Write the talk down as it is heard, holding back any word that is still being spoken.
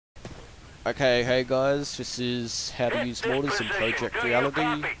Okay, hey guys, this is how to use mortars in Project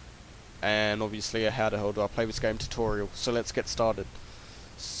Reality, and obviously a how the hell do I play this game tutorial, so let's get started.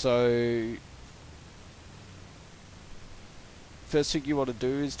 So, first thing you want to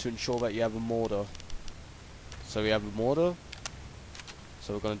do is to ensure that you have a mortar. So we have a mortar,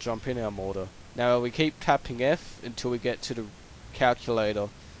 so we're going to jump in our mortar. Now we keep tapping F until we get to the calculator.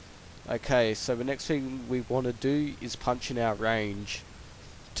 Okay, so the next thing we want to do is punch in our range.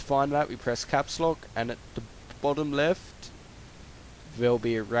 To find that, we press caps lock, and at the bottom left there'll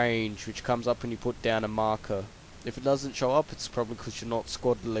be a range which comes up when you put down a marker. If it doesn't show up, it's probably because you're not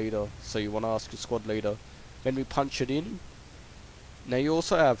squad leader, so you want to ask your squad leader. Then we punch it in. Now you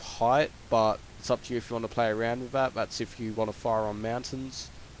also have height, but it's up to you if you want to play around with that. That's if you want to fire on mountains.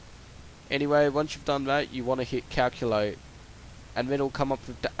 Anyway, once you've done that, you want to hit calculate, and then it'll come up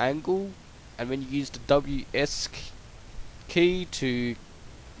with the angle, and then you use the WS key to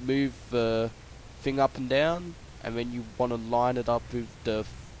move the thing up and down, and then you want to line it up with the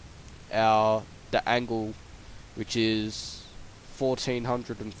angle, which is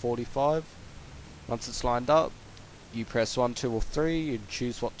 1445. Once it's lined up, you press 1, 2 or 3 and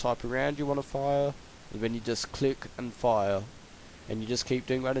choose what type of round you want to fire, and then you just click and fire, and you just keep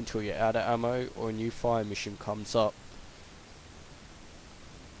doing that until you're out of ammo or a new fire mission comes up.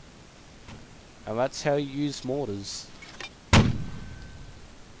 And that's how you use mortars.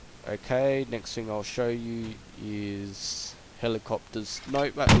 Okay, next thing I'll show you is helicopters.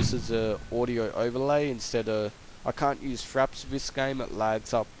 Note that this is a audio overlay instead of... I can't use fraps with this game, it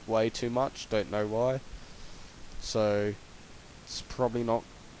lags up way too much, don't know why. So, it's probably not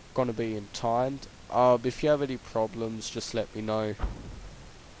going to be in time. If you have any problems, just let me know.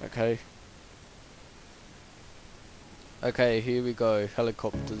 Okay. Okay, here we go,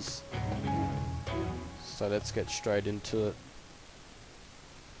 helicopters. So let's get straight into it.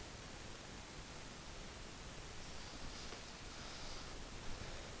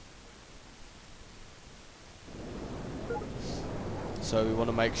 So we want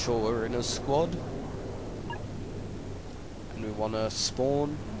to make sure we're in a squad, and we want to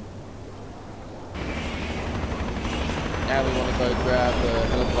spawn. Now we want to go grab a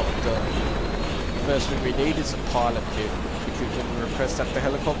helicopter. The first thing we need is a pilot kit, which we can request at the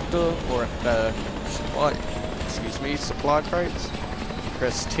helicopter or at the supply crates.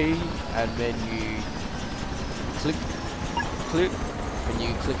 Press T, and then you click, and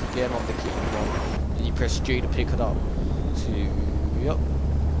you click again on the kit you want. Then you press G to pick it up.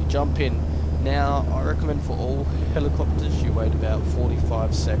 You jump in. Now, I recommend for all helicopters you wait about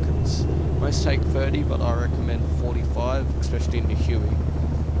 45 seconds. Most take 30, but I recommend 45, especially in the Huey.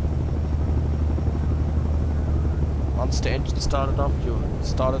 Once the engine started up, you're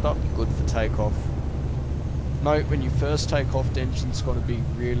good for takeoff. Note, when you first take off, the engine's got to be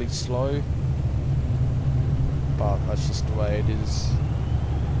really slow, but that's just the way it is.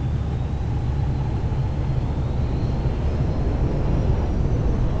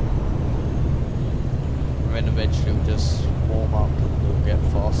 And eventually we'll just warm up and we'll get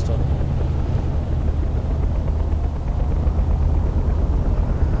faster.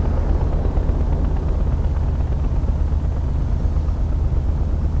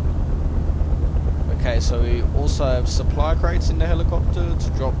 Okay, so we also have supply crates in the helicopter. To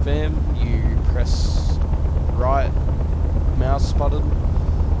drop them, you press right mouse button.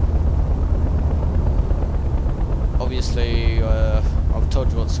 Obviously, I've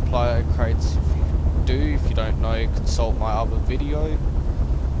told you what supply crates do. If you don't know, consult my other video.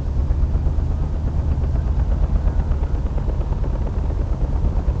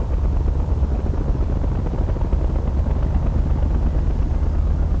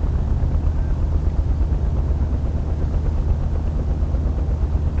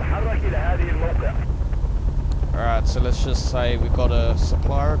 Alright, so let's just say we've got a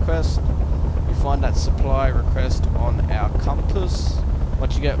supply request. We find that supply request on our compass.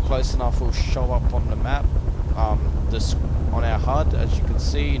 Once you get close enough, it will show up on the map, on our HUD, as you can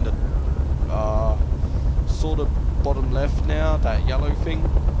see in the sort of bottom left now, that yellow thing.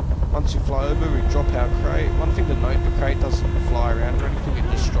 Once you fly over, we drop our crate. One thing to note, the crate doesn't fly around or anything,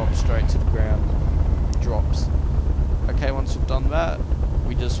 it just drops straight to the ground. Drops. Okay, once we've done that,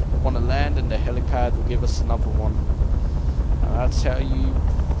 we just want to land, and the helipad will give us another one. That's how you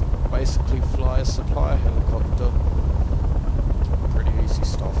basically fly a supply helicopter. Easy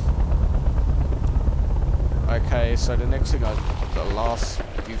stuff. Okay, so the next thing, the last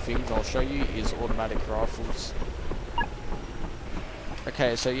few things I'll show you is automatic rifles.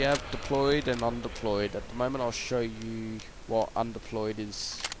 Okay, so you have deployed and undeployed. At the moment I'll show you what undeployed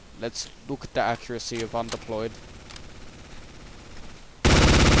is. Let's look at the accuracy of undeployed.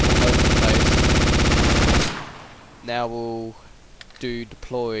 All over the place. Now we'll do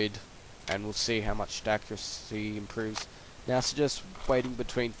deployed, and we'll see how much the accuracy improves. Now I suggest waiting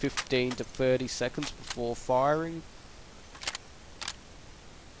between 15 to 30 seconds before firing.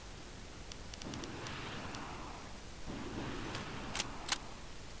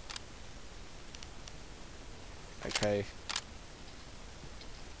 Okay.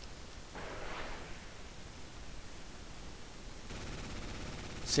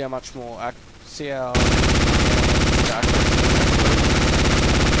 See how much more see how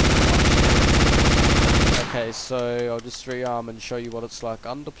okay, so I'll just rearm and show you what it's like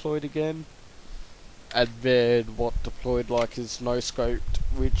undeployed again. And then what deployed like is no scoped,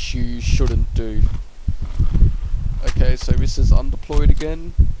 which you shouldn't do. Okay, so this is undeployed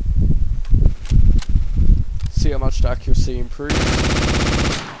again. See how much the accuracy improves.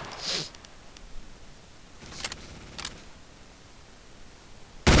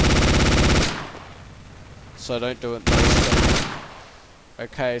 So don't do it no scope.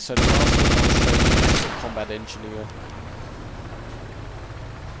 Okay, so the last one I'll show you is the combat engineer.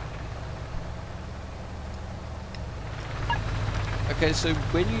 Okay, so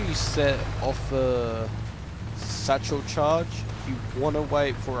when you set off a satchel charge, you want to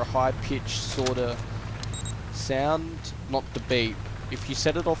wait for a high pitched sort of sound, not the beep. If you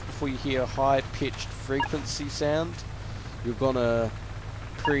set it off before you hear a high pitched frequency sound, you're gonna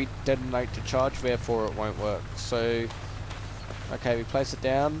pre-detonate the charge, therefore it won't work. So, okay, we place it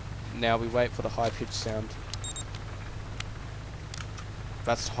down, now we wait for the high pitched sound.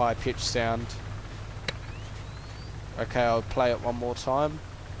 That's the high pitched sound. Okay, I'll play it one more time.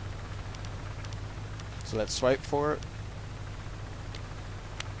 So let's wait for it.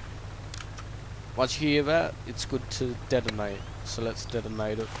 Once you hear that, it's good to detonate. So let's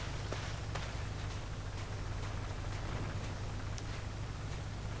detonate it.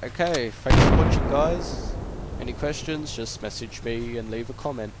 Okay, thanks for watching guys. Any questions, just message me and leave a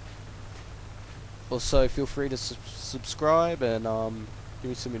comment. Also feel free to subscribe and give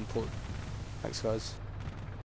me some input. Thanks guys.